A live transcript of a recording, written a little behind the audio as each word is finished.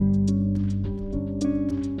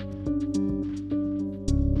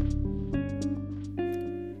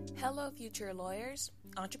future lawyers,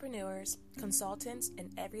 entrepreneurs, consultants,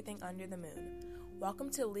 and everything under the moon.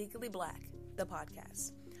 Welcome to Legally B.L.A.C.K, the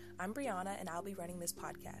podcast. I'm Brianna, and I'll be running this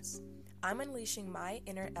podcast. I'm unleashing my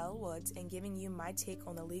inner Elle Woods and giving you my take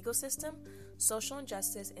on the legal system, social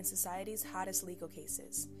injustice, and society's hottest legal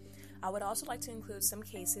cases. I would also like to include some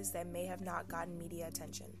cases that may have not gotten media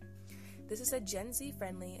attention. This is a Gen Z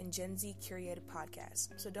friendly and Gen Z curated podcast,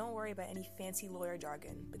 so don't worry about any fancy lawyer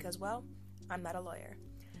jargon because, well, I'm not a lawyer.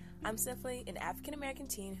 I'm simply an African American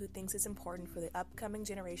teen who thinks it's important for the upcoming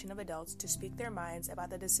generation of adults to speak their minds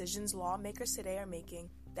about the decisions lawmakers today are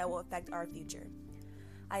making that will affect our future.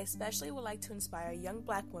 I especially would like to inspire young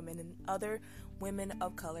Black women and other women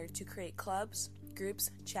of color to create clubs,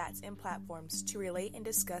 groups, chats, and platforms to relate and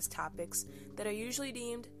discuss topics that are usually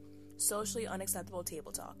deemed socially unacceptable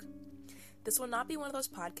table talk. This will not be one of those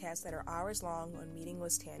podcasts that are hours long on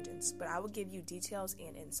meaningless tangents, but I will give you details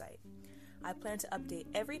and insight. I plan to update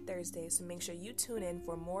every Thursday, so make sure you tune in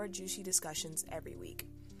for more juicy discussions every week.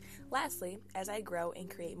 Lastly, as I grow and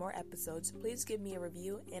create more episodes, please give me a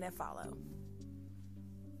review and a follow.